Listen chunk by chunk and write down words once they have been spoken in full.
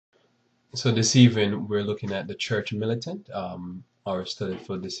So this evening we're looking at the Church Militant. Our study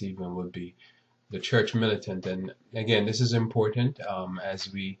for this evening would be the Church Militant, and again, this is important as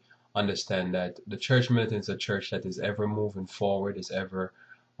we understand that the Church Militant is a church that is ever moving forward, is ever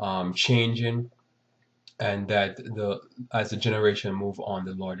changing, and that the as the generation move on,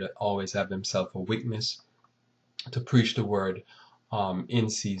 the Lord always have Himself a witness to preach the word in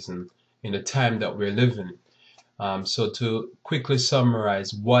season in the time that we're living. So to quickly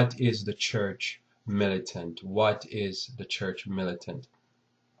summarize, what is the church militant? What is the church militant?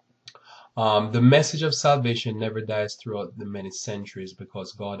 The message of salvation never dies throughout the many centuries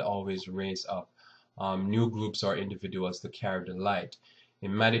because God always raises up new groups or individuals to carry the light.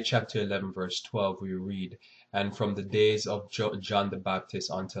 In Matthew chapter 11, verse 12, we read, "And from the days of John the Baptist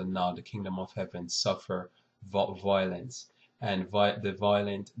until now, the kingdom of heaven suffer violence, and the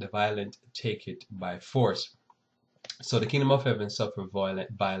violent take it by force." So the kingdom of heaven suffer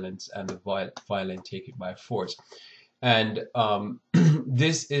violence, and the violent take it by force. And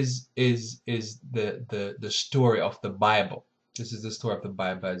this is the story of the Bible. This is the story of the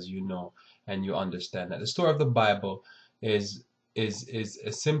Bible, as you know and you understand that the story of the Bible is is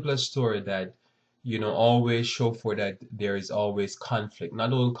a simpler story that always show for that there is always conflict,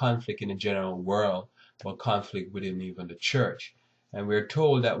 not only conflict in the general world, but conflict within even the church. And we're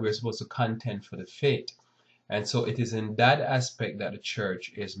told that we're supposed to contend for the faith. And so it is in that aspect that the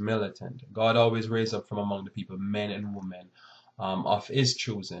church is militant. God always raised up from among the people men and women of His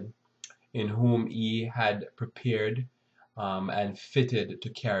choosing, in whom He had prepared and fitted to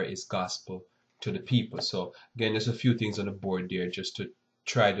carry His gospel to the people. So again, there's a few things on the board there just to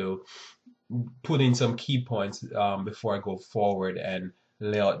try to put in some key points before I go forward and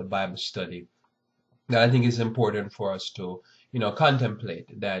lay out the Bible study that I think is important for us to, contemplate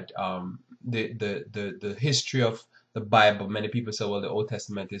that the history of the Bible. Many people say, well, the Old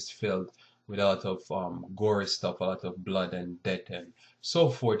Testament is filled with a lot of gory stuff, a lot of blood and death and so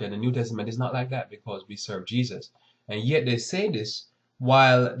forth, and the New Testament is not like that because we serve Jesus. And yet they say this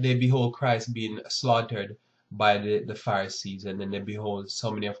while they behold Christ being slaughtered by the Pharisees, and then they behold so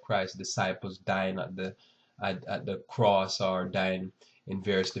many of Christ's disciples dying at the cross or dying in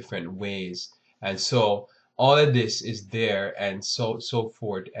various different ways. And so all of this is there and so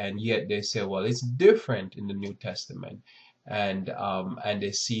forth, and yet they say, well, it's different in the New Testament. And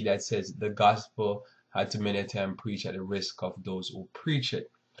they see that says the gospel had to many times preach at the risk of those who preach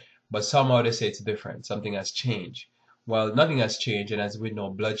it. But somehow they say it's different. Something has changed. Well, nothing has changed, and as we know,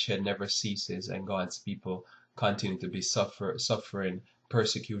 bloodshed never ceases, and God's people continue to be suffering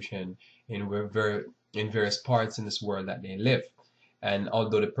persecution in in various parts in this world that they live. And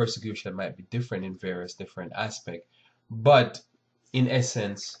although the persecution might be different in various different aspects, but in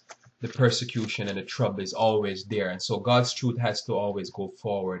essence, the persecution and the trouble is always there. And so God's truth has to always go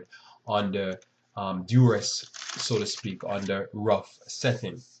forward on the duress, so to speak, on the rough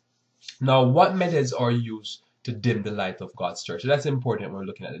setting. Now, what methods are used to dim the light of God's church? So that's important when we're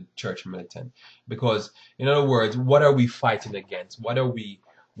looking at the church militant. Because, in other words, what are we fighting against? What are we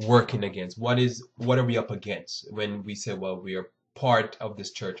working against? What are we up against when we say, well, we are part of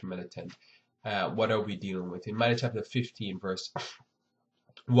this church militant? What are we dealing with? In Matthew chapter 15, verse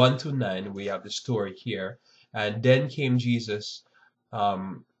 1 to 9, we have the story here. And then came to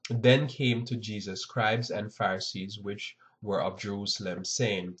Jesus scribes and Pharisees, which were of Jerusalem,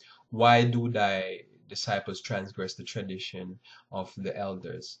 saying, "Why do thy disciples transgress the tradition of the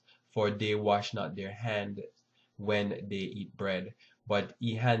elders? For they wash not their hand when they eat bread." But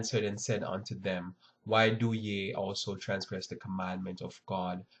he answered and said unto them, "Why do ye also transgress the commandment of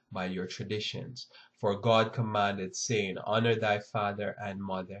God by your traditions? For God commanded, saying, Honor thy father and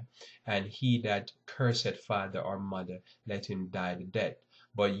mother, and he that curseth father or mother, let him die the death.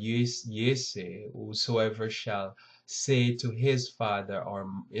 But ye say, Whosoever shall say to his father or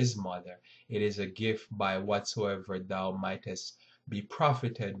his mother, It is a gift by whatsoever thou mightest be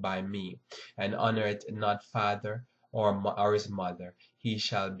profited by me, and honor it not father or his mother, he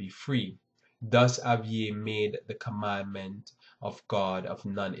shall be free. Thus have ye made the commandment of God of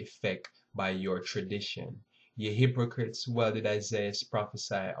none effect by your tradition. Ye hypocrites, well did Isaiah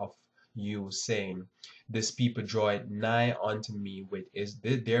prophesy of you, saying, This people draweth nigh unto me with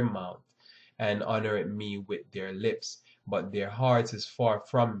their mouth, and honor me with their lips, but their hearts is far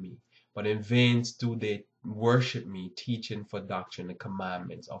from me. But in vain do they worship me, teaching for doctrine the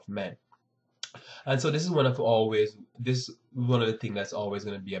commandments of men. And so this is one of the things that's always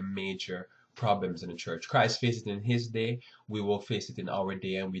going to be a major problems in the church. Christ faced it in his day, we will face it in our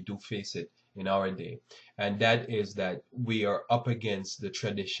day, and we do face it in our day. And that is that we are up against the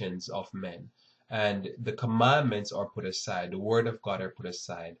traditions of men. and the commandments are put aside, the word of God are put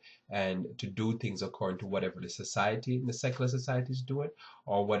aside, and to do things according to whatever the secular society is doing,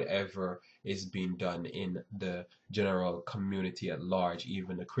 or whatever is being done in the general community at large,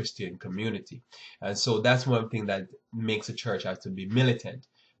 even the Christian community. And so that's one thing that makes a church have to be militant,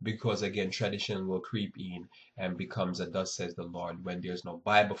 because again, tradition will creep in and becomes a thus says the Lord when there's no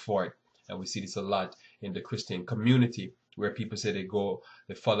Bible for it. And we see this a lot in the Christian community, where people say they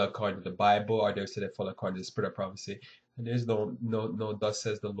follow according to the Bible, or they say they follow according to the spirit of prophecy. And there's no thus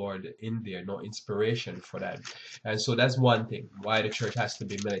says the Lord in there, no inspiration for that. And so that's one thing why the church has to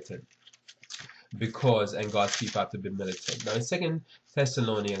be militant, because and God's people have to be militant. Now in 2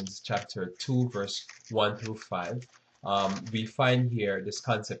 Thessalonians chapter 2 verse 1 through 5, we find here this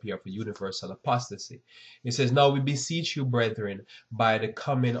concept here of a universal apostasy. It says, "Now we beseech you, brethren, by the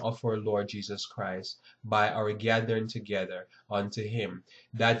coming of our Lord Jesus Christ, by our gathering together unto him,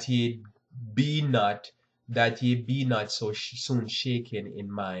 that ye be not so soon shaken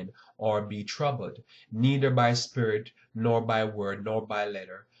in mind, or be troubled, neither by spirit, nor by word, nor by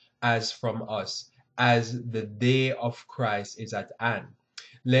letter, as from us, as the day of Christ is at hand.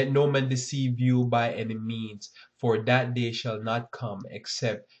 Let no man deceive you by any means, for that day shall not come,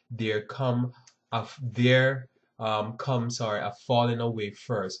 except there comes a falling away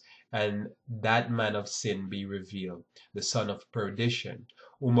first, and that man of sin be revealed, the son of perdition,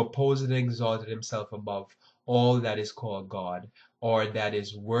 whom opposed and exalted himself above all that is called God, or that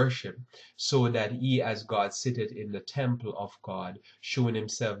is worshipped, so that he as God sitteth in the temple of God, showing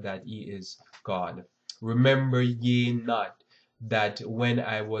himself that he is God. Remember ye not that when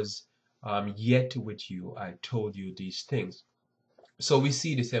I was yet with you, I told you these things." So we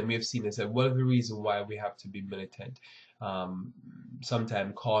see this, and we have seen this, and one of the reasons why we have to be militant,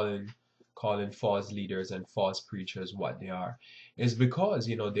 sometimes calling false leaders and false preachers what they are, is because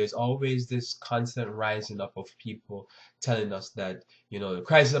there's always this constant rising up of people telling us that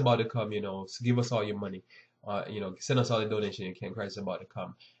Christ is about to come, so give us all your money, send us all the donation you can, Christ is about to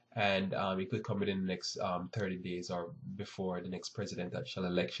come. And it could come within the next 30 days or before the next presidential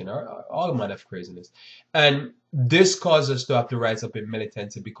election, or all manner of craziness. And this causes us to have to rise up in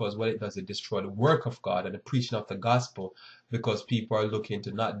militancy, because what it does, it destroys the work of God and the preaching of the gospel, because people are looking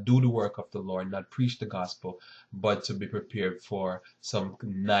to not do the work of the Lord, not preach the gospel, but to be prepared for some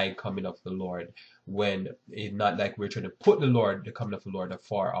nigh coming of the Lord, when it's not like we're trying to put the coming of the Lord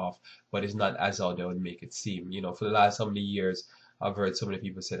afar off, but it's not as how they would make it seem. For the last so many years, I've heard so many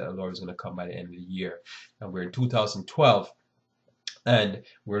people say that the Lord is going to come by the end of the year. And we're in 2012, and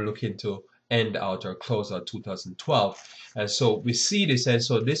we're looking to end out or close out 2012. And so we see this, and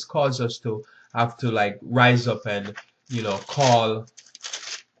so this causes us to have to rise up and call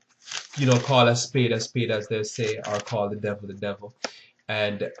a spade, as they say, or call the devil.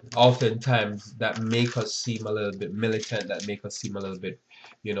 And oftentimes that make us seem a little bit militant, that make us seem a little bit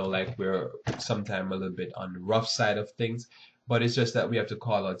like we're sometimes a little bit on the rough side of things. But it's just that we have to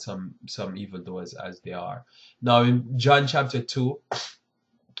call out some evildoers as they are. Now in John chapter 2,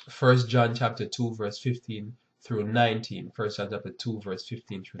 1 John chapter 2 verse 15 through 19. 1 John chapter 2 verse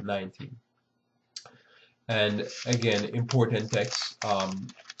 15 through 19. And again, important text.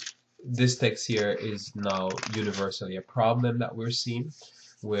 This text here is now universally a problem that we're seeing,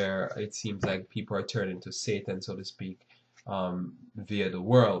 where it seems like people are turning to Satan, so to speak, via the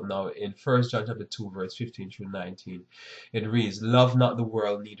world. Now in 1 John chapter 2 verse 15 through 19, it reads, "Love not the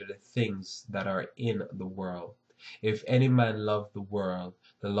world, neither the things that are in the world. If any man love the world,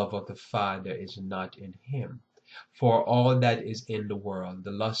 the love of the Father is not in him. For all that is in the world,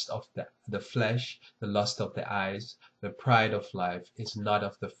 the lust of the flesh, the lust of the eyes, the pride of life, is not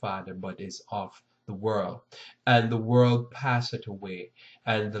of the Father, but is of the world. And the world passeth away,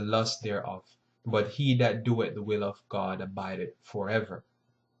 and the lust thereof. But he that doeth the will of God abideth forever.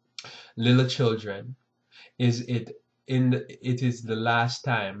 Little children, it is the last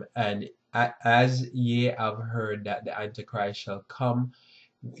time, and as ye have heard that the Antichrist shall come,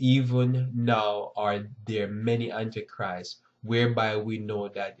 even now are there many antichrists, whereby we know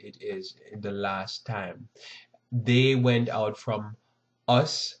that it is the last time. They went out from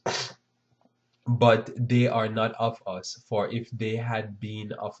us, but they are not of us. For if they had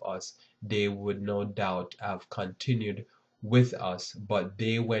been of us, they would no doubt have continued with us. But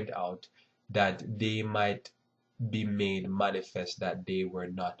they went out, that they might be made manifest that they were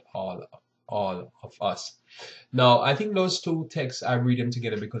not all of us." Now, I think those two texts, I read them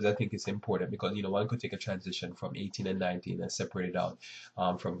together because I think it's important, because one could take a transition from 18 and 19 and separate it out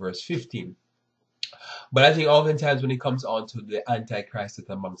from verse 15. But I think oftentimes when it comes on to the Antichrist that's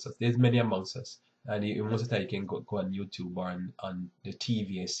amongst us, there's many amongst us. And most of the time you can go on YouTube or on the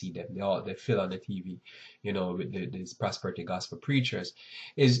TV and see them. They fill on the TV, with these prosperity gospel preachers.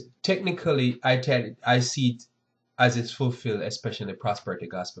 Is technically I see it as it's fulfilled, especially the prosperity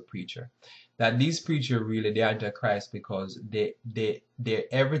gospel preacher. That these preachers really they're antichrist because they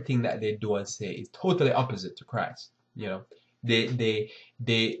everything that they do and say is totally opposite to Christ. They they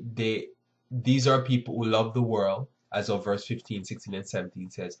they these are people who love the world, as of verse 15, 16, and 17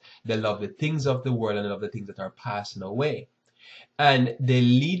 says. They love the things of the world and they love the things that are passing away. And they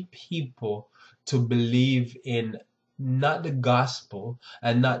lead people to believe in not the gospel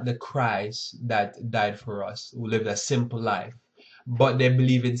and not the Christ that died for us, who lived a simple life, but they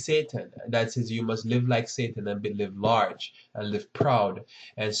believe in Satan. That says you must live like Satan and live large and live proud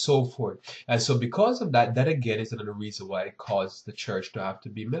and so forth. And so because of that, that again is another reason why it caused the church to have to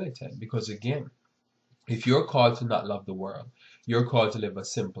be militant. Because again, if you're called to not love the world, you're called to live a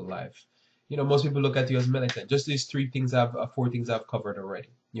simple life. Most people look at you as militant. Just these four things I've covered already.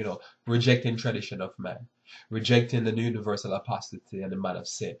 Rejecting tradition of man, rejecting the universal apostasy and the man of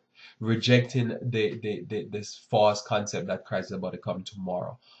sin, rejecting this false concept that Christ is about to come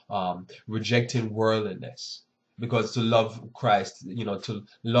tomorrow, rejecting worldliness. Because to love Christ, to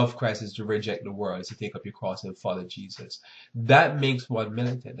love Christ is to reject the world, is to take up your cross and follow Jesus. That makes one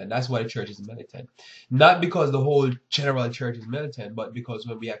militant, and that's why the church is militant. Not because the whole general church is militant, but because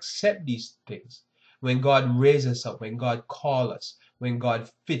when we accept these things, when God raises us up, when God calls us, when God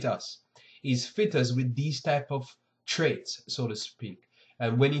fit us, He's fit us with these type of traits, so to speak.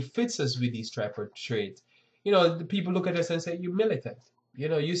 And when He fits us with these type of traits, the people look at us and say, "You're militant.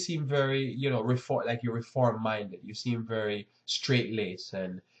 You seem very, reform, like you're reform-minded. You seem very straight-laced,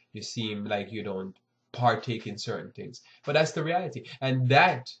 and you seem like you don't partake in certain things." But that's the reality. And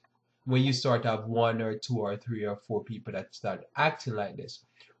that, when you start to have one or two or three or four people that start acting like this,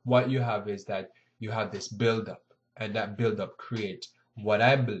 what you have is that you have this build-up, and that build-up creates what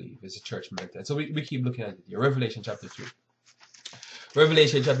I believe is a church militant. So we keep looking at it here. Revelation chapter 3.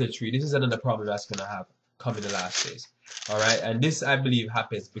 Revelation chapter 3, this is another problem that's going to have come in the last days. All right, and this I believe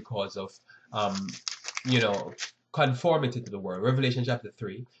happens because of conformity to the world. Revelation chapter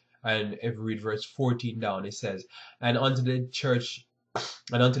 3, and if we read verse 14 down, it says, "And unto the church,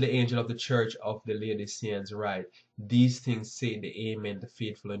 and unto the angel of the church of the Laodiceans write, these things say the Amen, the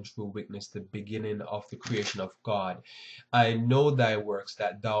faithful and true witness, the beginning of the creation of God. I know thy works,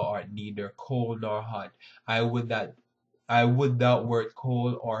 that thou art neither cold nor hot. I would thou wert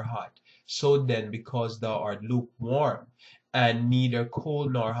cold or hot. So then, because thou art lukewarm, and neither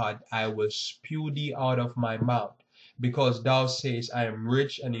cold nor hot, I will spew thee out of my mouth. Because thou sayest, I am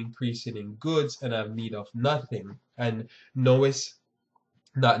rich and increasing in goods, and have need of nothing, and knowest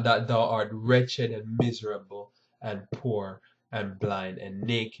not that thou art wretched and miserable, and poor, and blind, and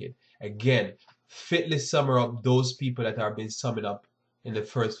naked." Again, fitly sum up those people that are being summed up in the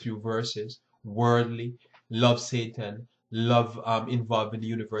first few verses: worldly, love Satan, love involved in the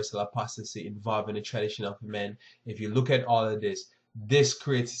universal apostasy, involved in the tradition of men. If you look at all of this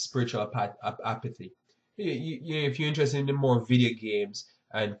creates spiritual apathy. If you're interested in the more video games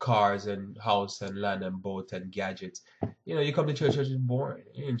and cars and house and land and boat and gadgets, you come to church is boring.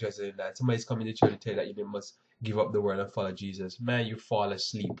 You're interested in that. Somebody's coming to church to tell you that you must give up the world and follow Jesus. Man, you fall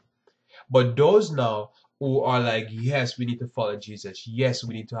asleep. But those now who are like, yes, we need to follow Jesus. Yes,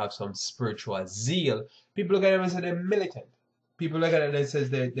 we need to have some spiritual zeal. People look at them and say they're militant. People look at them and say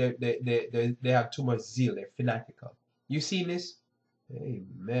they have too much zeal. They're fanatical. You seen this?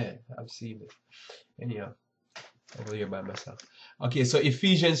 Amen. I've seen it. Anyhow, over here by myself. Okay, so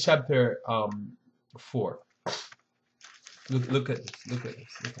Ephesians chapter 4. Look at this. Look at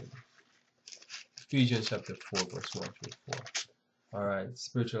this. Ephesians chapter 4, verse 1 through 4. All right,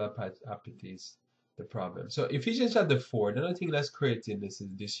 spiritual apathy is the problem. So Ephesians chapter 4, the other thing that's creating this is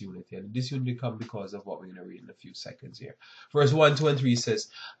disunity. And disunity comes because of what we're going to read in a few seconds here. Verse 1, 2, and 3 says,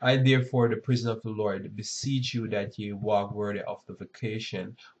 "I therefore, the prisoner of the Lord, beseech you that ye walk worthy of the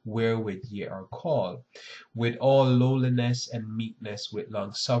vocation wherewith ye are called, with all lowliness and meekness, with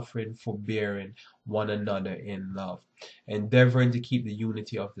long suffering, forbearing one another in love, endeavoring to keep the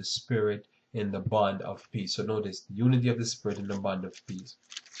unity of the Spirit in the bond of peace." So notice, the unity of the Spirit in the bond of peace.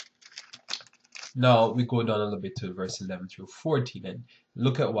 Now we go down a little bit to verse 11 through 14 and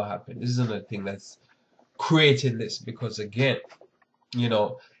look at what happened. This is another thing that's creating this, because again,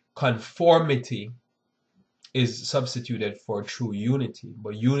 conformity is substituted for true unity,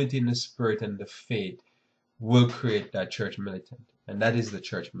 but unity in the Spirit and the faith will create that church militant, and that is the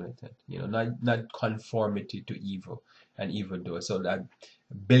church militant. Not conformity to evil and evildoers. So that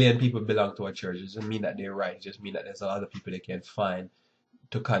a billion people belong to a church doesn't mean that they're right. It just means that there's a lot of people they can find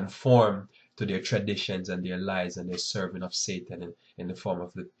to conform to their traditions and their lies and their serving of Satan in the form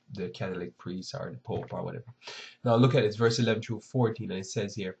of the Catholic priest or the Pope or whatever. Now look at it, verse 11 through 14, and it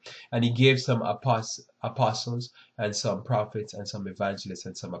says here, and he gave some apostles and some prophets and some evangelists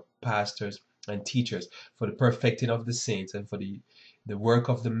and some pastors and teachers for the perfecting of the saints and for the work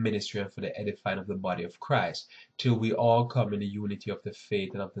of the ministry and for the edifying of the body of Christ, till we all come in the unity of the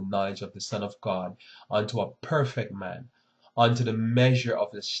faith and of the knowledge of the Son of God, unto a perfect man, unto the measure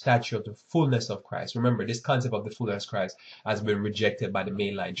of the stature of the fullness of Christ. Remember, this concept of the fullness of Christ has been rejected by the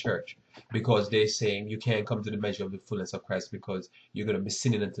mainline church, because they're saying you can't come to the measure of the fullness of Christ because you're going to be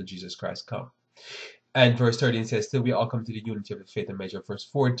sinning until Jesus Christ comes. And verse 13 says, till we all come to the unity of the faith and measure. Verse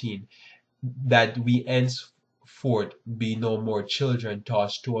 14, that we henceforth be no more children,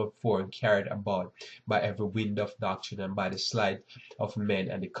 tossed to and fro and carried about by every wind of doctrine and by the sleight of men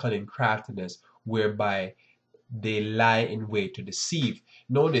and the cunning craftiness whereby they lie in wait to deceive.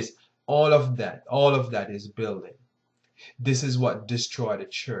 Notice all of that is building. This is what destroyed the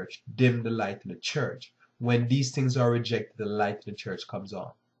church, dim the light in the church. When these things are rejected, the light in the church comes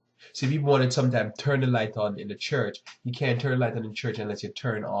on. So if you want to sometimes turn the light on in the church, you can't turn the light on in the church unless you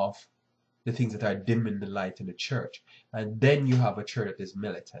turn off the things that are dimming the light in the church. And then you have a church that is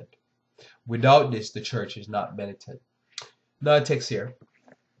militant. Without this, the church is not militant. Now a text here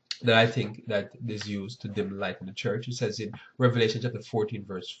that I think that is used to dim the light in the church. It says in Revelation chapter 14,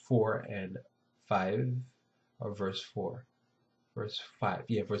 verse 4 and 5, or verse 4. Verse 5,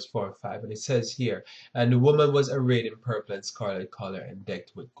 yeah, verse 4 and 5. And it says here, and the woman was arrayed in purple and scarlet color and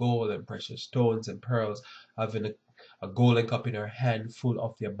decked with gold and precious stones and pearls, having a golden cup in her hand full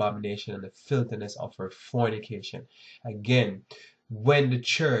of the abomination and the filthiness of her fornication. Again, when the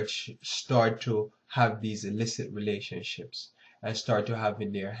church start to have these illicit relationships and start to have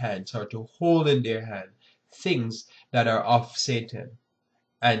in their hand, start to hold in their hand things that are of Satan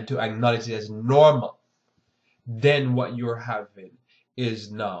and to acknowledge it as normal, then what you're having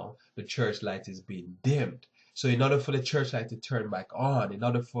is now the church light is being dimmed. So in order for the church light to turn back on, in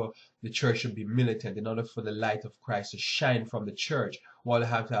order for the church to be militant, in order for the light of Christ to shine from the church, what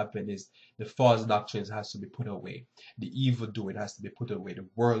has to happen is the false doctrines has to be put away. The evil doing has to be put away. The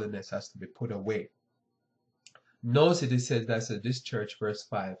worldliness has to be put away. Notice it says that this church, verse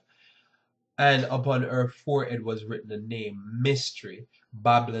 5, and upon her forehead was written a name, Mystery,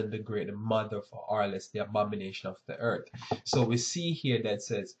 Babylon the Great, the mother of harlots, the abomination of the earth. So we see here that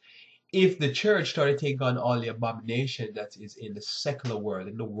says, if the church started taking on all the abomination that is in the secular world,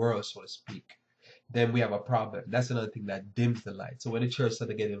 in the world, so to speak, then we have a problem. That's another thing that dims the light. So when the church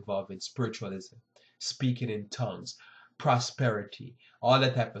started getting involved in spiritualism, speaking in tongues, prosperity, all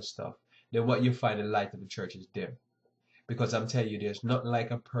that type of stuff, then what you find, the light of the church is dim. Because I'm telling you, there's not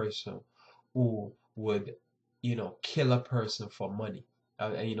like a person who would, kill a person for money.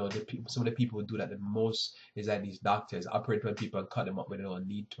 And some of the people who do that the most is that these doctors operate on people and cut them up when they don't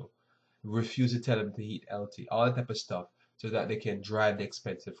need to. Refuse to tell them to eat healthy, all that type of stuff, so that they can drive the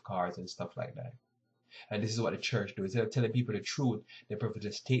expensive cars and stuff like that. And this is what the church does. Instead of telling people the truth, they prefer to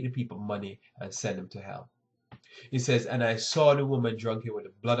just take the people money and send them to hell. It says, and I saw the woman drunken with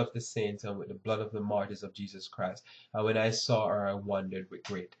the blood of the saints and with the blood of the martyrs of Jesus Christ. And when I saw her, I wondered with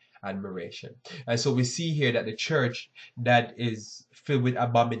great admiration. And so we see here that the church that is filled with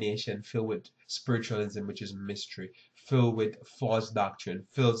abomination, filled with spiritualism, which is mystery, filled with false doctrine,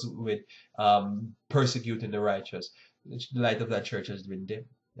 filled with persecuting the righteous, the light of that church has been dim.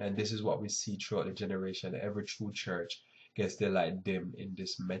 And this is what we see throughout the generation. Every true church gets their light dim in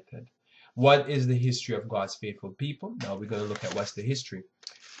this method. What is the history of God's faithful people? Now we're going to look at what's the history,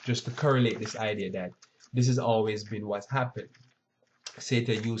 just to correlate this idea that this has always been what's happened.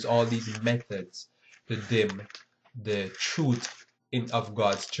 Satan used all these methods to dim the truth of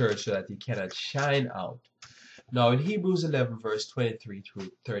God's church so that he cannot shine out. Now in Hebrews 11 verse 23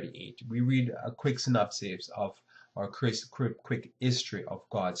 through 38, we read a quick synopsis of our quick history of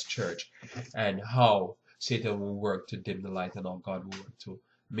God's church and how Satan will work to dim the light and how God will work to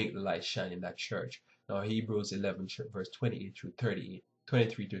make the light shine in that church. Now Hebrews 11 verse 28 through 38.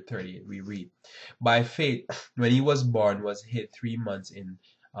 23 to 38, we read, by faith, when he was born, was hid 3 months in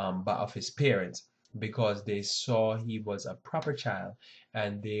of his parents, because they saw he was a proper child,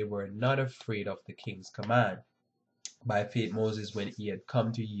 and they were not afraid of the king's command. By faith, Moses, when he had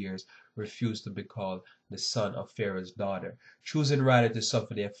come to years, refused to be called the son of Pharaoh's daughter, choosing rather to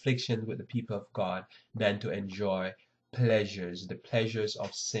suffer the afflictions with the people of God than to enjoy the pleasures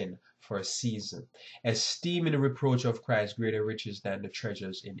of sin for a season, esteeming the reproach of Christ greater riches than the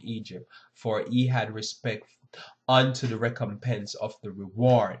treasures in Egypt, for he had respect unto the recompense of the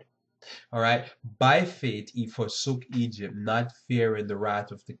reward. All right. By faith he forsook Egypt, not fearing the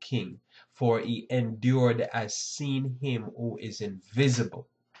wrath of the king, for he endured as seeing him who is invisible.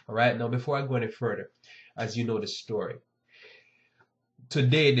 All right, now before I go any further, as you know the story,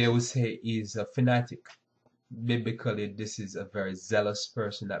 today they will say he's a fanatic. Biblically, this is a very zealous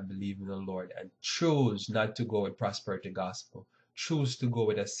person that believes in the Lord and choose not to go with prosperity gospel, choose to go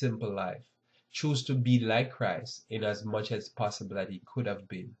with a simple life, choose to be like Christ in as much as possible that he could have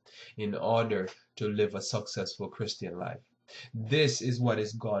been in order to live a successful Christian life. This is what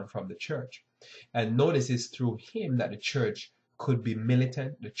is gone from the church. And notice it's through him that the church could be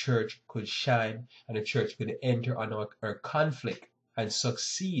militant, the church could shine, and the church could enter on our conflict and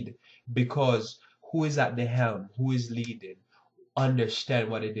succeed, because who is at the helm, who is leading, understand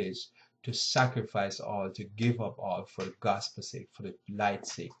what it is to sacrifice all, to give up all for the gospel's sake, for the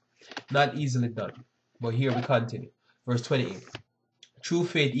light's sake. Not easily done. But here we continue. Verse 28. Through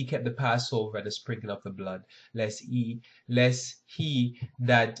faith he kept the Passover and the sprinkling of the blood, lest he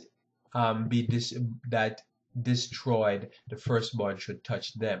that that destroyed the firstborn should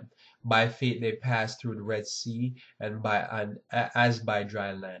touch them. By faith they passed through the Red Sea, and as by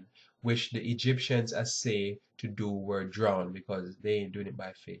dry land, which the Egyptians essayed to do were drowned, because they ain't doing it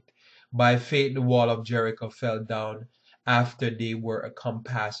by faith. By faith the wall of Jericho fell down after they were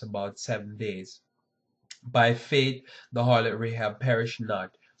compassed about 7 days. By faith the harlot Rahab perished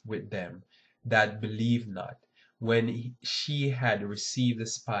not with them that believed not, when she had received the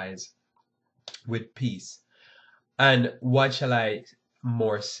spies with peace. And what shall I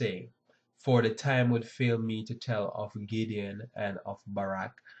more say? For the time would fail me to tell of Gideon, and of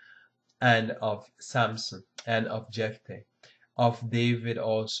Barak, and of Samson, and of Jephthah, of David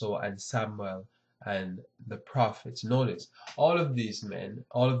also, and Samuel, and the prophets. Notice, all of these men,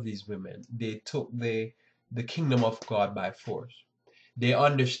 all of these women, they took the kingdom of God by force. They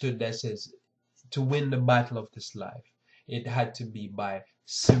understood that says to win the battle of this life, it had to be by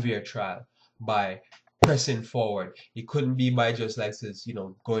severe trial, by pressing forward. It couldn't be by just like says,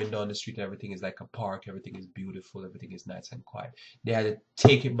 going down the street and everything is like a park, everything is beautiful, everything is nice and quiet. They had to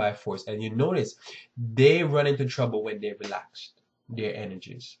take it by force. And you notice they run into trouble when they relaxed their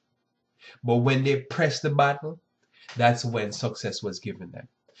energies. But when they pressed the battle, that's when success was given them.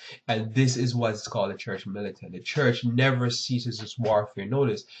 And this is what's called the church militant. The church never ceases its warfare.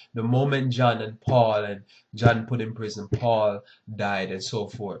 Notice, the moment John put in prison, Paul died and so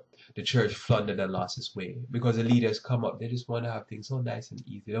forth, the church floundered and lost its way. Because the leaders come up, they just want to have things so nice and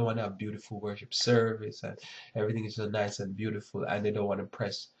easy. They don't want to have beautiful worship service and everything is so nice and beautiful, and they don't want to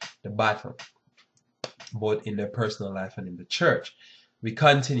press the battle, both in their personal life and in the church. We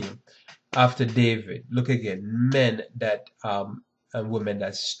continue. After David, look again, men that and women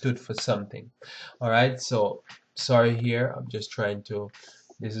that stood for something. All right, so sorry here, I'm just trying to,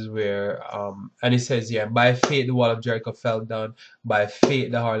 this is where and it says here, by faith the wall of Jericho fell down, by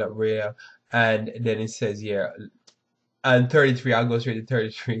faith the harlot Rahab, and then it says here, and 33, I'll go straight to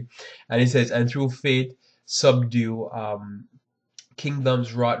 33, and it says, and through faith subdue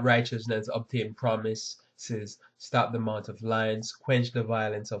kingdoms, wrought righteousness, obtained promises, stop the mouth of lions, quench the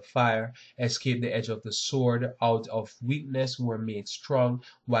violence of fire, escape the edge of the sword, out of weakness were made strong,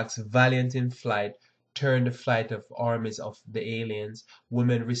 wax valiant in flight, turn the flight of armies of the aliens,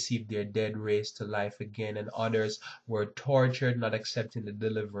 women received their dead raised to life again, and others were tortured, not accepting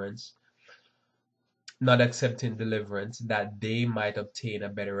deliverance, that they might obtain a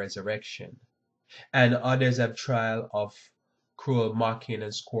better resurrection. And others have trial of cruel mocking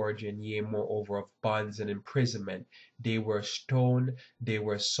and scourging, yea, moreover of bonds and imprisonment. They were stoned, they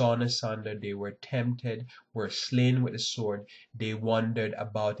were sawn asunder, they were tempted, were slain with the sword. They wandered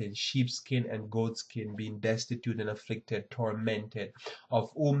about in sheepskin and goatskin, being destitute and afflicted, tormented,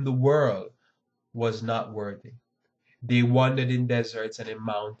 of whom the world was not worthy. They wandered in deserts and in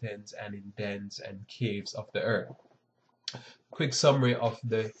mountains and in dens and caves of the earth. Quick summary of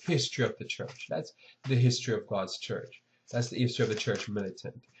the history of the church. That's the history of God's church. That's the history of the church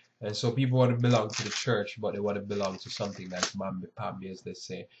militant. And so people want to belong to the church, but they want to belong to something that's mamby-pamby, as they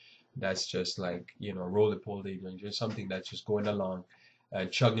say. That's just like, roly-poly, and just something that's just going along and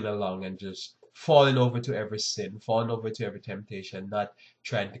chugging along and just falling over to every sin, falling over to every temptation, not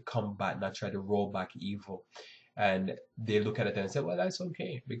trying to combat, not trying to roll back evil. And they look at it and say, well, that's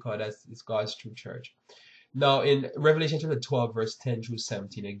okay, because it's God's true church. Now, in Revelation chapter 12, verse 10 through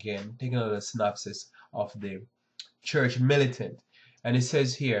 17, again, taking another synopsis of the church militant. And it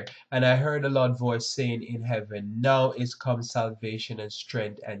says here, and I heard a loud voice saying in heaven, now is come salvation and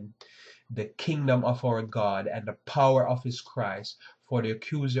strength and the kingdom of our God and the power of his Christ, for the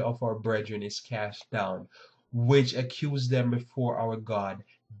accuser of our brethren is cast down, which accused them before our God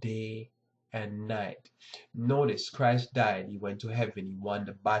day and night. Notice Christ died, he went to heaven, he won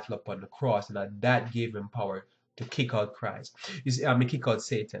the battle upon the cross, and that gave him power to kick out Christ. You see, I mean, kick out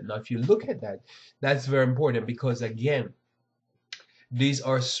Satan. Now, if you look at that, that's very important because, again, these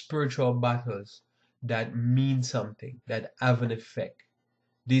are spiritual battles that mean something, that have an effect.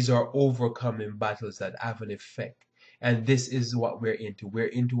 These are overcoming battles that have an effect. And this is what we're into. We're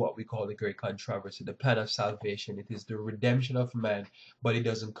into what we call the great controversy, the plan of salvation. It is the redemption of man, but it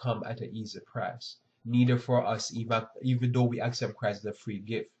doesn't come at an easy price. Neither for us, even though we accept Christ as a free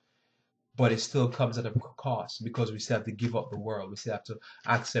gift, but it still comes at a cost because we still have to give up the world. We still have to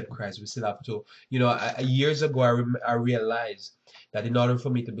accept Christ. We still have to, years ago, I realized that in order for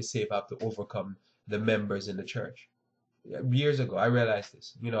me to be saved, I have to overcome the members in the church. Years ago, I realized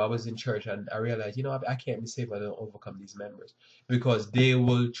this. I was in church and I realized, I can't be saved if I don't overcome these members because they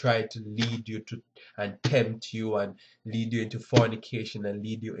will try to lead you to and tempt you and lead you into fornication and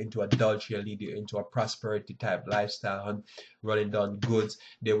lead you into adultery and lead you into a prosperity type lifestyle and running down goods.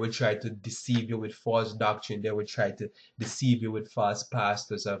 They will try to deceive you with false doctrine. They will try to deceive you with false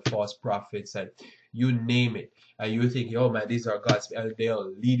pastors and false prophets and you name it. And you think, oh man, these are God's, and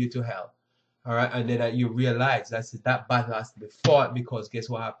they'll lead you to hell. All right, and then you realize that battle has to be fought because guess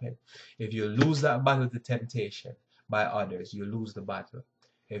what happened? If you lose that battle to temptation by others, you lose the battle.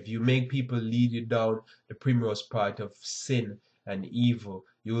 If you make people lead you down the primrose path of sin and evil,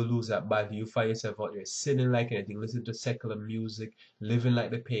 you will lose that battle. You find yourself out there sinning like anything, listening to secular music, living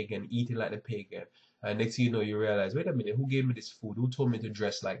like the pagan, eating like the pagan. And next thing you know, you realize, wait a minute, who gave me this food? Who told me to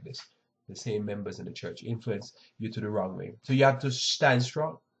dress like this? The same members in the church influence you to the wrong way. So you have to stand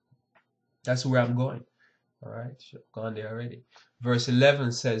strong. That's where I'm going. All right, gone there already. Verse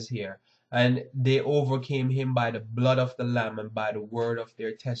 11 says here, and they overcame him by the blood of the Lamb and by the word of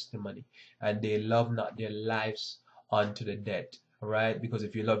their testimony, and they loved not their lives unto the death. All right, because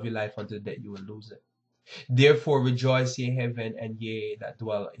if you love your life unto the death, you will lose it. Therefore rejoice, ye heaven, and ye that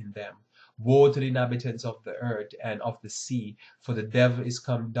dwell in them. Woe to the inhabitants of the earth and of the sea, for the devil is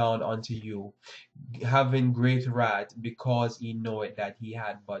come down unto you, having great wrath, because he knoweth that he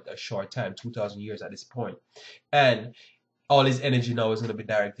had but a short time, 2,000 years at this point. And all his energy now is going to be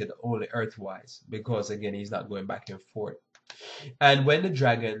directed only earthwise, because again, he's not going back and forth. And when the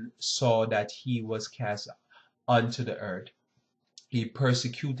dragon saw that he was cast unto the earth, he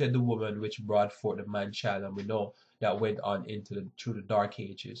persecuted the woman which brought forth the man child, and we know that went on through the dark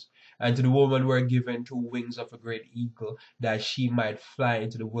ages. And to the woman were given 2 wings of a great eagle, that she might fly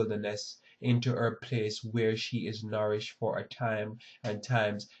into the wilderness, into her place where she is nourished for a time and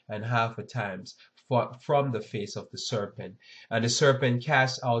times and half a times from the face of the serpent. And the serpent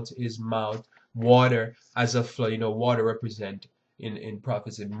cast out his mouth water as a flood. Water represent in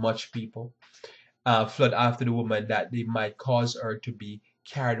prophecy much people. Flood after the woman, that they might cause her to be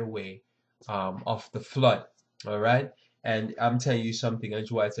carried away of the flood. All right, and I'm telling you something, and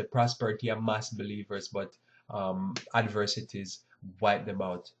why it's a prosperity of mass believers, but adversities wipe them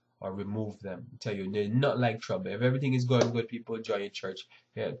out or remove them. I tell you, they're not like trouble. If everything is going good, people join your church.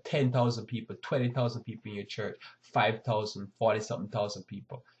 10,000 people, 20,000 people in your church, 5,000, 40-something thousand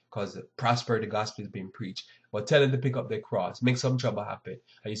people, because the prosperity gospel is being preached. But tell them to pick up their cross, make some trouble happen,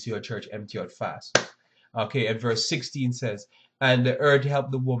 and you see your church empty out fast. Okay, and verse 16 says, and the earth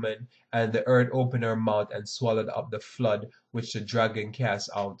helped the woman, and the earth opened her mouth and swallowed up the flood which the dragon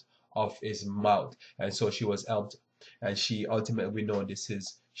cast out of his mouth. And so she was helped, and she ultimately, we know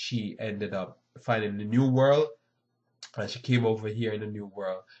she ended up finding the new world, and she came over here in the new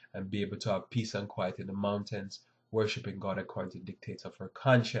world and be able to have peace and quiet in the mountains, worshiping God according to the dictates of her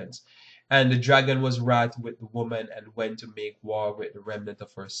conscience. And the dragon was wrath with the woman and went to make war with the remnant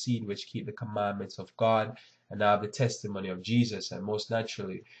of her seed, which keep the commandments of God and have the testimony of Jesus. And most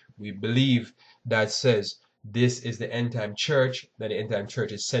naturally, we believe that says this is the end time church, that the end time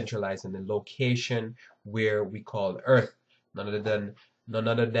church is centralized in the location where we call earth, none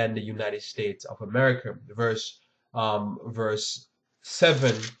other than the United States of America. Verse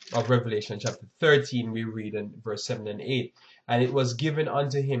 7 of Revelation chapter 13, we read in verse 7 and 8, and it was given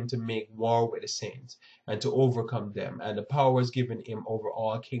unto him to make war with the saints and to overcome them, and the power was given him over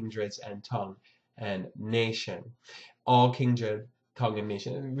all kindreds and tongue and nation. All kindred, tongue, and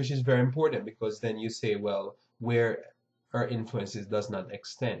nation, which is very important, because then you say, well, where our influences does not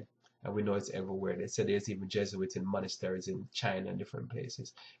extend, and we know it's everywhere. They said there's even Jesuits in monasteries in China and different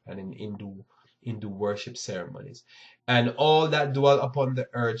places, and in Hindu worship ceremonies. And all that dwell upon the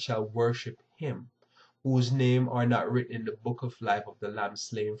earth shall worship him, whose name are not written in the book of life of the Lamb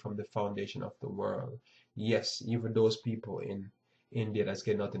slain from the foundation of the world. Yes, even those people in India that's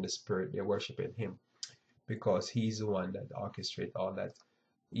getting out in the spirit, they're worshiping him, because he's the one that orchestrates all that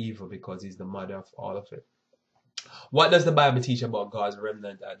evil, because he's the mother of all of it. What does the Bible teach about God's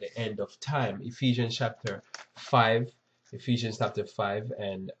remnant at the end of time? Ephesians chapter 5. Ephesians chapter 5,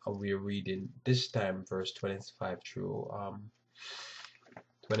 and we're reading this time verse 25 through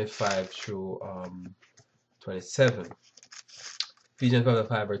 27. Ephesians chapter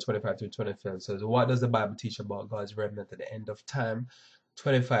 5, verse 25 through 27 says, what does the Bible teach about God's remnant at the end of time?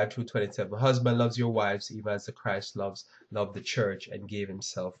 25 through 27. Husband loves your wives, even as the Christ loved the church and gave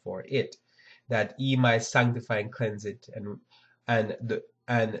himself for it, that he might sanctify and cleanse it, and the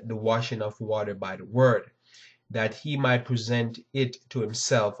washing of water by the word, that he might present it to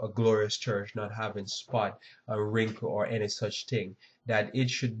himself a glorious church, not having spot or wrinkle or any such thing, that it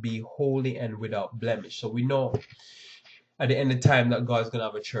should be holy and without blemish. So we know at the end of time that God's going to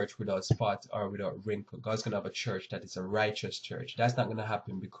have a church without spot or without wrinkle. God's going to have a church that is a righteous church. That's not going to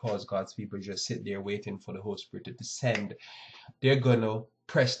happen because God's people just sit there waiting for the Holy Spirit to descend. They're going to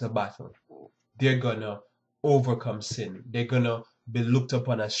press the battle. They're going to overcome sin. They're going to be looked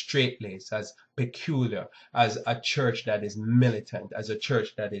upon as straight-laced, as peculiar, as a church that is militant, as a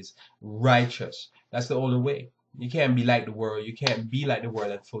church that is righteous. That's the only way. You can't be like the world. You can't be like the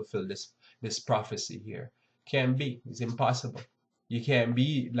world and fulfill this prophecy here. Can't be. It's impossible. You can't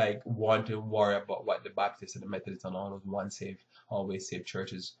be like want to worry about what the Baptists and the Methodists and all those once saved, always saved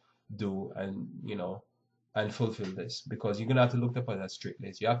churches do, and and fulfill this, because you're gonna have to look upon as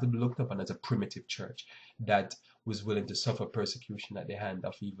straight-laced. You have to be looked upon as a primitive church that was willing to suffer persecution at the hand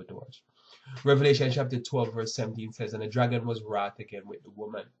of evildoers. Revelation chapter 12 verse 17 says, and the dragon was wroth again with the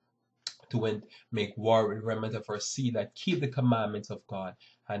woman, to make war with the remnant of her seed that keep the commandments of God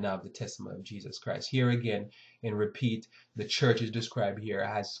and have the testimony of Jesus Christ. Here again, in repeat, the church is described here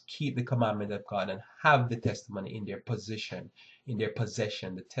as keep the commandment of God and have the testimony in their possession,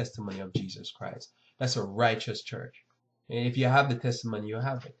 the testimony of Jesus Christ. That's a righteous church. And if you have the testimony, you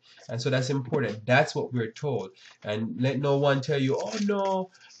have it. And so that's important. That's what we're told. And let no one tell you, oh no,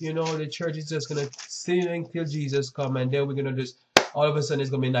 the church is just going to sit until Jesus come, and then we're going to just, all of a sudden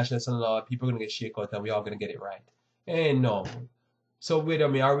it's going to be national son law, people are going to get shaken out, and we're all going to get it right. And no. So wait a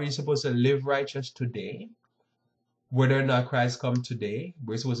minute, are we supposed to live righteous today? Whether or not Christ come today,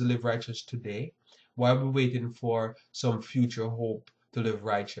 we're supposed to live righteous today. Why are we waiting for some future hope to live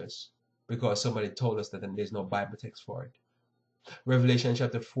righteous? Because somebody told us that, and there's no Bible text for it. Revelation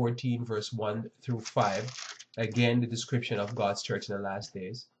chapter 14 verse 1 through 5. Again, the description of God's church in the last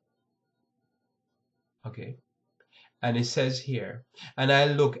days. Okay. And it says here, and I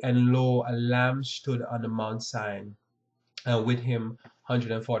looked, and lo, a lamb stood on the Mount Zion, and with him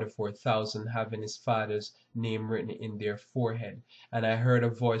 144,000, having his father's name written in their forehead. And I heard a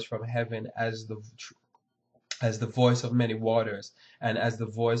voice from heaven as the voice of many waters, and as the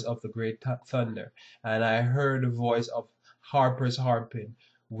voice of the great thunder. And I heard the voice of harpers harping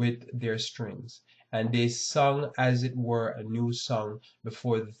with their strings. And they sung as it were a new song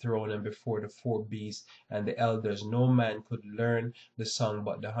before the throne and before the four beasts and the elders. No man could learn the song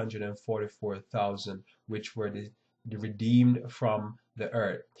but the 144,000 which were the redeemed from the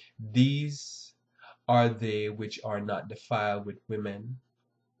earth. These are they which are not defiled with women,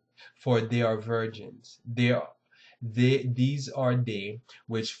 for they are virgins. These are they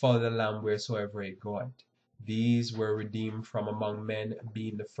which follow the Lamb wheresoever he goeth. These were redeemed from among men,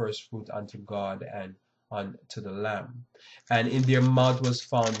 being the first fruit unto God and unto the Lamb. And in their mouth was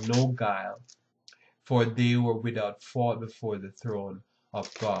found no guile, for they were without fault before the throne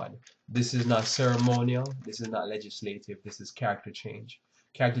of God. This is not ceremonial, this is not legislative, this is character change.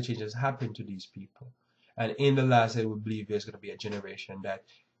 Character change has happened to these people. And in the last day, we believe there's going to be a generation that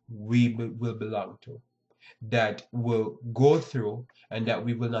we will belong to, that will go through, and that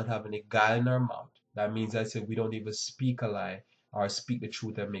we will not have any guile in our mouth. That means I said we don't even speak a lie or speak the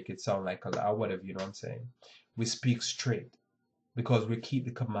truth and make it sound like a lie or whatever, you know what I'm saying? We speak straight because we keep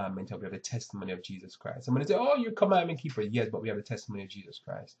the commandment, and we have the testimony of Jesus Christ. Somebody say, oh, you're a commandment keeper. Yes, but we have the testimony of Jesus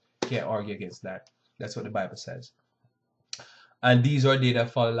Christ. Can't argue against that. That's what the Bible says. And these are they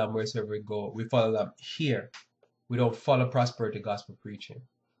that follow Lamb wheresoever we go. We follow Lamb here. We don't follow prosperity gospel preaching.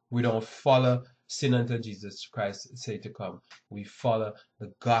 We don't follow sin until Jesus Christ say to come. We follow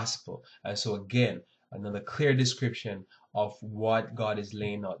the gospel. And so again, another clear description of what God is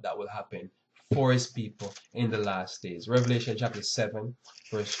laying out that will happen for his people in the last days. Revelation chapter 7,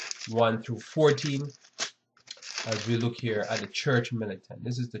 verse 1 through 14. As we look here at the church militant.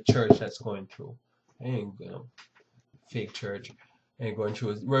 This is the church that's going through. Fake church. And going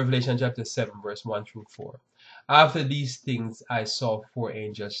through Revelation chapter 7, verse 1 through 4. After these things I saw four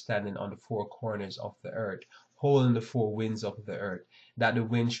angels standing on the four corners of the earth, holding the four winds of the earth, that the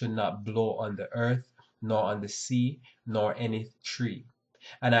wind should not blow on the earth, nor on the sea, nor any tree.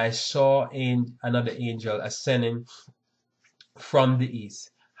 And I saw another angel ascending from the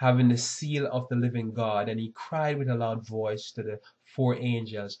east, having the seal of the living God. And he cried with a loud voice to the four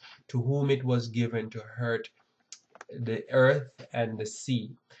angels to whom it was given to hurt the earth and the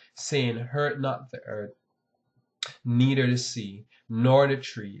sea, saying, hurt not the earth, neither the sea, nor the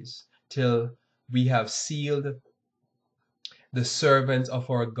trees, till we have sealed the servants of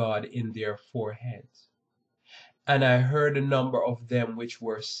our God in their foreheads. And I heard the number of them which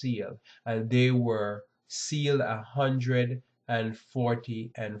were sealed, and they were sealed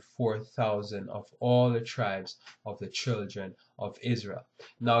 144,000 of all the tribes of the children of Israel.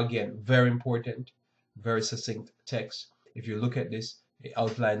 Now again, very important, very succinct text. If you look at this, it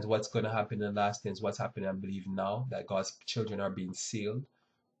outlines what's going to happen in the last days, what's happening, I believe now, that God's children are being sealed.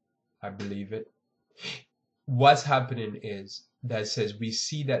 I believe it. What's happening is that says we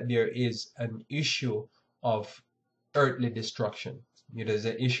see that there is an issue of earthly destruction. There's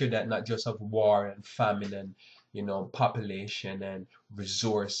an issue that not just of war and famine and population and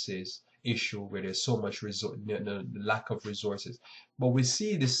resources issue where there's so much the lack of resources, but we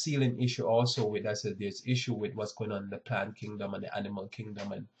see the sealing issue also with that says there's issue with what's going on in the plant kingdom and the animal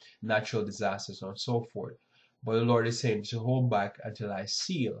kingdom and natural disasters and so forth. But the Lord is saying to hold back until I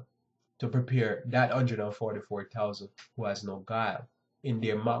seal, to prepare that 144,000 who has no guile in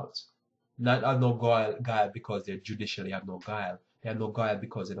their mouths. Not have no guile because they judicially have no guile. They have no guile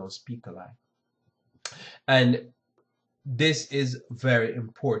because they don't speak a lie. And this is very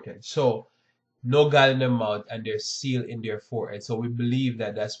important. So no guile in their mouth and they're sealed in their forehead. So we believe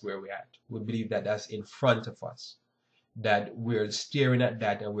that that's where we're at. We believe that that's in front of us. That we're staring at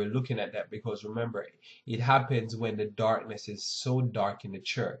that and we're looking at that because remember, it happens when the darkness is so dark in the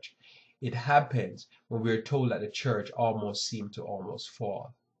church. It happens when we're told that the church almost seemed to almost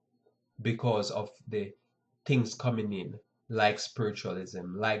fall because of the things coming in, like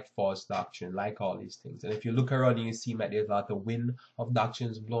spiritualism, like false doctrine, like all these things. And if you look around and you see that there's a lot of wind of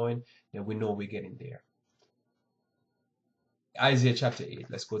doctrines blowing, then we know we're getting there. Isaiah chapter 8.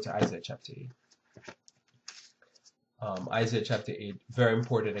 Let's go to Isaiah chapter 8. Isaiah chapter 8, very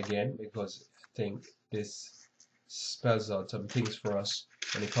important again, because I think this spells out some things for us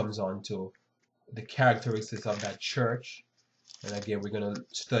when it comes on to the characteristics of that church. And again, we're going to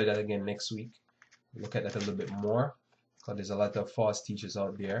study that again next week. Look at that a little bit more, because there's a lot of false teachers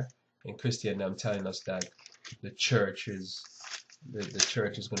out there in Christendom telling us that the church is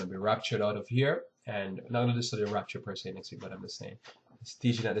going to be raptured out of here. And I'm not going to study rapture per se next week, but I'm just saying it's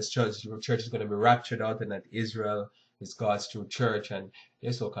teaching that this church is going to be raptured out and that Israel is God's true church, and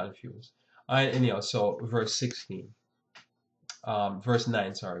they're so confused. Anyhow, so verse 16, verse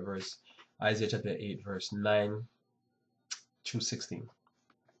 9, sorry, Isaiah chapter 8, verse 9 through 16.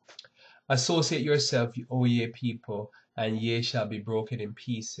 Associate yourself, O ye people, and ye shall be broken in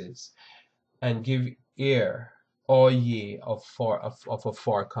pieces, and give ear, all ye of a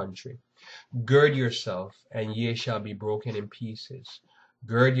far country. Gird yourself, and ye shall be broken in pieces.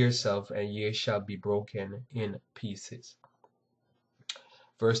 Gird yourself, and ye shall be broken in pieces.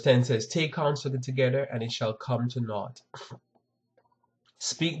 Verse 10 says, take counsel together, and it shall come to naught.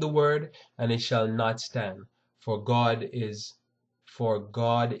 Speak the word, and it shall not stand, for God is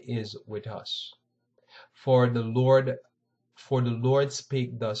with us. For the Lord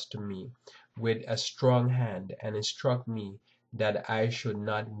spake thus to me with a strong hand, and instruct me that I should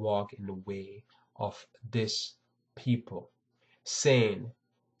not walk in the way of this people, saying,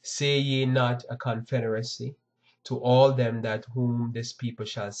 say ye not a confederacy? To all them that whom this people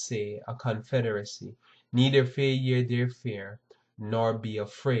shall say a confederacy, neither fear ye their fear, nor be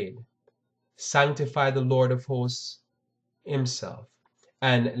afraid. Sanctify the Lord of hosts himself,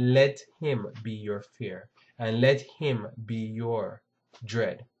 and let him be your fear, and let him be your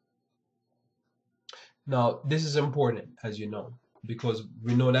dread. Now, this is important, as you know, because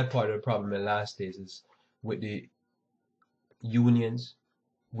we know that part of the problem in the last days is with the unions,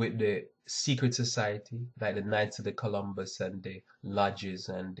 with the secret society, like the Knights of the Columbus and the lodges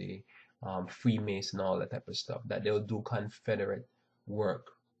and the Freemason, all that type of stuff, that they'll do Confederate work.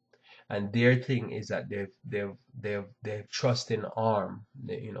 And their thing is that they've trust in arm,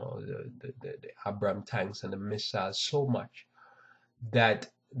 the Abrams tanks and the missiles so much that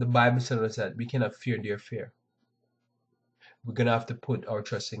the Bible tells us that we cannot fear their fear. We're gonna have to put our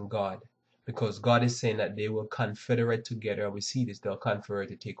trust in God, because God is saying that they will confederate together. We see this, they'll confederate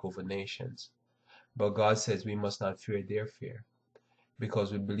to take over nations. But God says we must not fear their fear,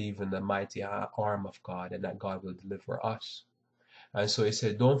 because we believe in the mighty arm of God and that God will deliver us. And so he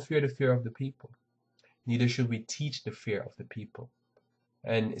said, don't fear the fear of the people. Neither should we teach the fear of the people.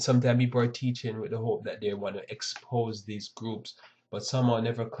 And sometimes people are teaching with the hope that they want to expose these groups But somehow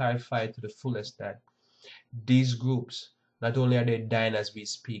never clarified to the fullest that these groups, not only are they dying as we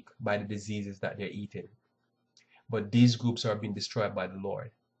speak by the diseases that they're eating, but these groups are being destroyed by the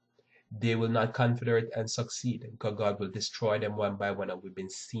Lord. They will not confederate and succeed because God will destroy them one by one, and we've been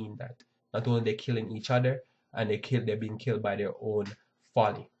seeing that. Not only they're killing each other, and they're being killed by their own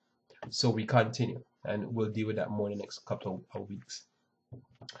folly. So we continue, and we'll deal with that more in the next couple of weeks.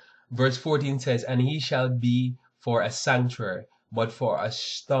 Verse 14 says, "And he shall be for a sanctuary, but for a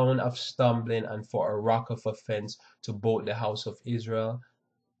stone of stumbling and for a rock of offense to both the house of Israel,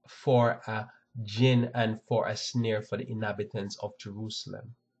 for a gin and for a snare for the inhabitants of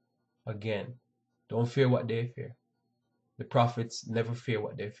Jerusalem." Again, don't fear what they fear. The prophets never fear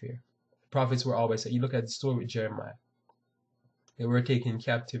what they fear. The prophets were always, you look at the story with Jeremiah. They were taken in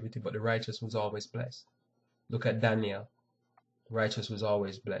captivity, but the righteous was always blessed. Look at Daniel. The righteous was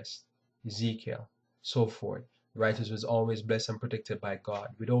always blessed. Ezekiel, so forth. The righteous was always blessed and protected by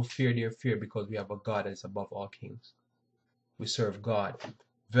God. We don't fear their fear because we have a God that is above all kings. We serve God.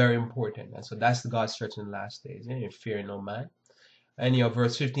 Very important. And so that's the God's church in the last days. You ain't fearing no man. Anyhow,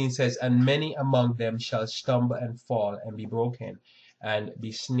 verse 15 says, "And many among them shall stumble and fall and be broken and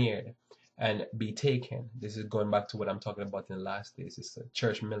be snared and be taken." This is going back to what I'm talking about in the last days. It's the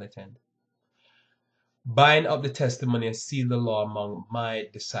church militant. "Bind up the testimony and seal the law among my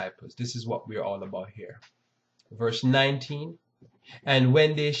disciples." This is what we're all about here. Verse 19, "And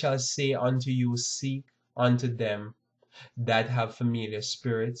when they shall say unto you, seek unto them that have familiar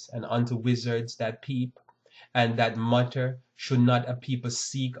spirits, and unto wizards that peep, and that mutter, should not a people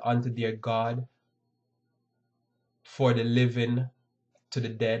seek unto their God for the living to the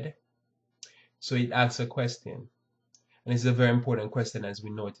dead?" So it asks a question. And it's a very important question as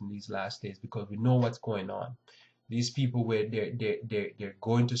we know it in these last days, because we know what's going on. These people where they're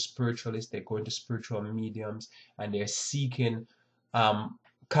going to spiritualists, they're going to spiritual mediums, and they're seeking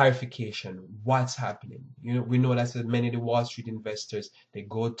clarification. What's happening? You know, we know that many of the Wall Street investors, they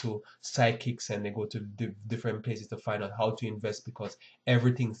go to psychics and they go to different places to find out how to invest because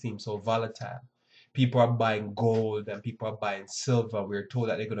everything seems so volatile. People are buying gold and people are buying silver. We're told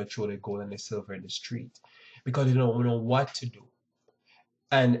that they're going to throw the gold and the silver in the street because they don't know what to do.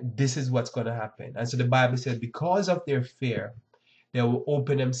 And this is what's going to happen. And so the Bible says, because of their fear, they will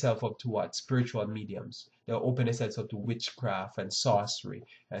open themselves up to what? Spiritual mediums. They'll open themselves up to witchcraft and sorcery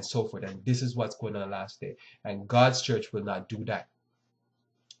and so forth. And this is what's going on the last day. And God's church will not do that.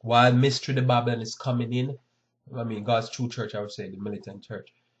 While Mystery the Babylon is coming in, I mean, God's true church, I would say, the militant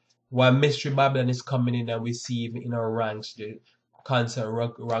church. While Mystery Babylon is coming in, and we see even in our ranks the constant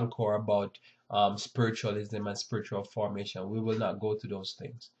rancor about spiritualism and spiritual formation, we will not go to those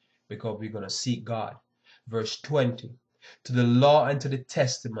things because we're going to seek God. Verse 20, "To the law and to the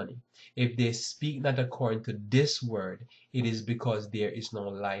testimony, if they speak not according to this word, it is because there is no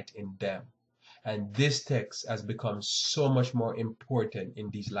light in them." And this text has become so much more important in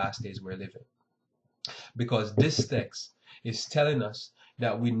these last days we're living, because this text is telling us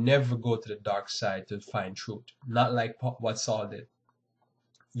that we never go to the dark side to find truth, not like what Saul did.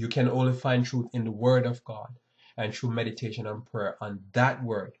 You can only find truth in the Word of God and through meditation and prayer on that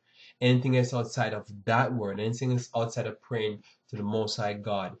Word. Anything else outside of that Word, anything else outside of praying to the Most High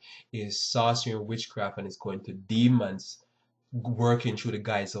God, is sorcery and witchcraft, and it's going to demons working through the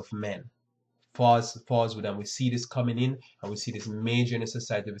guise of men. Falls with them. We see this coming in, and we see this major in the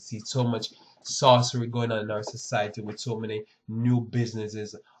society. We see so much sorcery going on in our society with so many new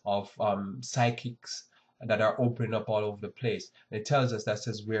businesses of psychics that are opening up all over the place. And it tells us that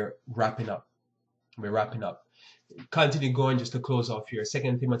says we're wrapping up. We're wrapping up. Continue going just to close off here.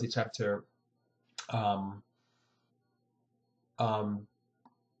 2 Timothy chapter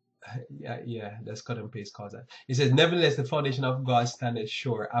that's cut and paste calls that. It says, "Nevertheless, the foundation of God standeth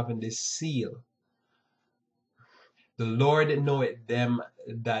sure, having this seal. The Lord knoweth them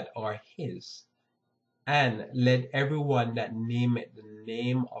that are his. And let everyone that nameth the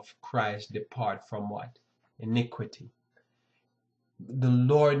name of Christ depart from" what? Iniquity. The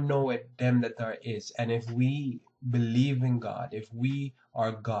Lord knoweth them that are his. And if we believe in God, if we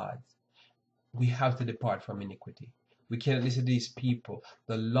are God's, we have to depart from iniquity. We can't listen to these people.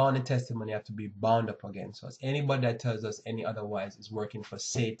 The law and the testimony have to be bound up against us. Anybody that tells us any otherwise is working for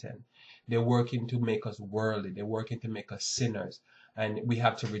Satan. They're working to make us worldly. They're working to make us sinners. And we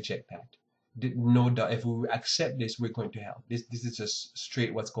have to reject that. No doubt, if we accept this, we're going to hell. This is just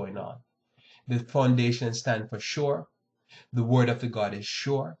straight what's going on. The foundation stands for sure. The word of the God is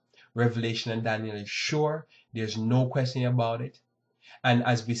sure. Revelation and Daniel is sure. There's no question about it. And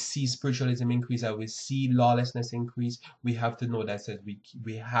as we see spiritualism increase, as we see lawlessness increase, we have to know that says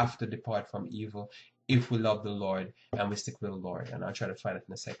we have to depart from evil if we love the Lord and we stick with the Lord. And I'll try to find it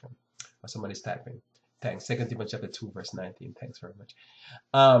in a second. Or somebody's typing. Thanks. 2 Timothy chapter 2, verse 19. Thanks very much.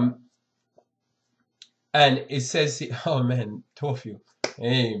 And it says, oh man, two of you.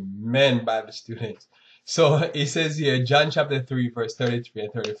 Amen, Bible students. So it says here, John chapter 3, verse 33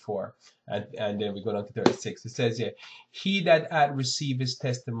 and 34. And then we go down to 36. It says here, he that had received his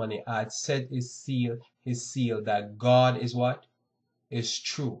testimony had set his seal that God is what? Is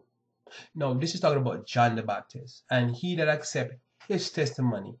true. No, this is talking about John the Baptist. And he that accept his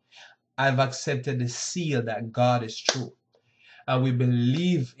testimony, I've accepted the seal that God is true. And we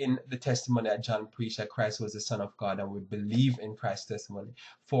believe in the testimony that John preached, that Christ was the Son of God, and we believe in Christ's testimony.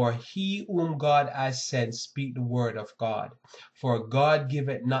 For he whom God has sent speak the word of God. For God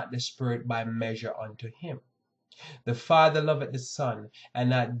giveth not the Spirit by measure unto him. The Father loveth the Son,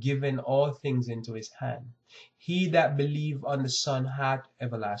 and hath given all things into his hand. He that believeth on the Son hath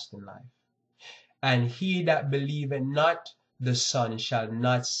everlasting life. And he that believeth not the Son shall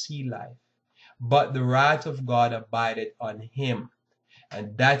not see life, but the wrath of God abideth on him.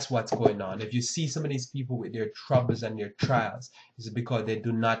 And that's what's going on. If you see some of these people with their troubles and their trials, it's because they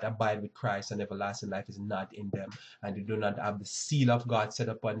do not abide with Christ, and everlasting life is not in them, and they do not have the seal of God set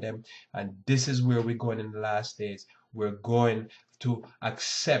upon them. And this is where we're going in the last days. We're going to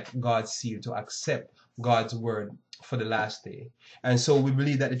accept God's seal, to accept God's word for the last day. And so we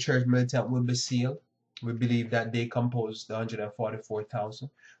believe that the Church Militant will be sealed. We believe that they composed the 144,000.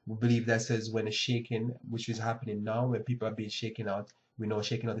 We believe that says when the shaking, which is happening now, when people are being shaken out, we know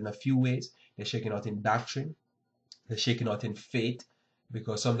shaken out in a few ways. They're shaken out in doctrine. They're shaken out in faith,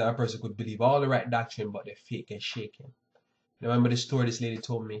 because sometimes a person could believe all the right doctrine, but their faith gets shaken. I remember the story this lady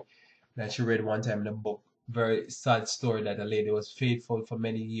told me that she read one time in a book. Very sad story that a lady was faithful for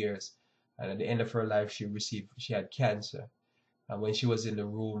many years, and at the end of her life, she had cancer. And when she was in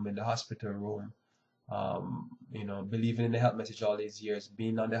the hospital room, believing in the health message all these years,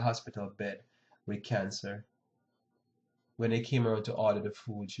 being on the hospital bed with cancer. When they came around to order the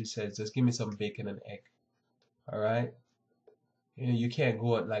food, she says, just give me some bacon and egg. All right? You can't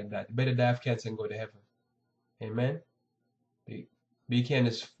go out like that. You better die of cancer and go to heaven. Amen? But you can't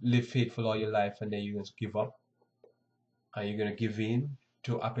just live faithful all your life and then you're going to give up. And you're going to give in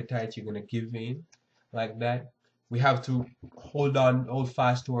to appetite. You're going to give in like that. We have to hold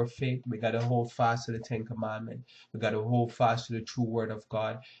fast to our faith. We got to hold fast to the 10 Commandments. We got to hold fast to the true word of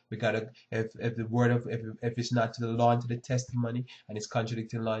God. We got to, if it's not to the law and to the testimony, and it's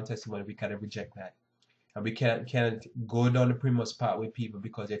contradicting the law and testimony, we got to reject that. And we can't go down the Primus part with people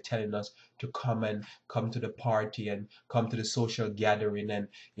because they're telling us to come to the party and come to the social gathering and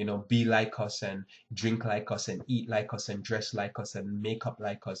be like us and drink like us and eat like us and dress like us and make up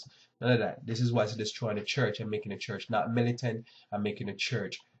like us. None of that. This is what's destroying the church and making the church not militant and making the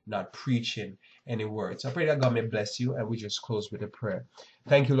church not preaching any words. I pray that God may bless you, and we just close with a prayer.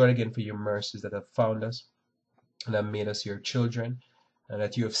 Thank you, Lord, again for your mercies that have found us and have made us your children. And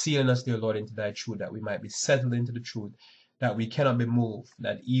that you have sealed us, dear Lord, into thy truth, that we might be settled into the truth, that we cannot be moved,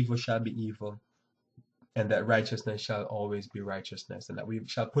 that evil shall be evil, and that righteousness shall always be righteousness, and that we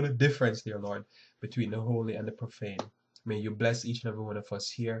shall put a difference, dear Lord, between the holy and the profane. May you bless each and every one of us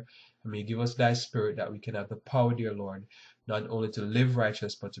here, and may you give us thy Spirit, that we can have the power, dear Lord, not only to live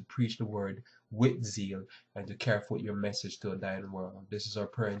righteous, but to preach the word with zeal, and to carry forth your message to a dying world. This is our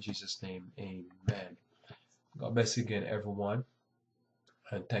prayer in Jesus' name. Amen. God bless you again, everyone.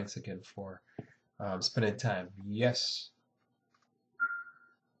 And thanks again for spending time. Yes.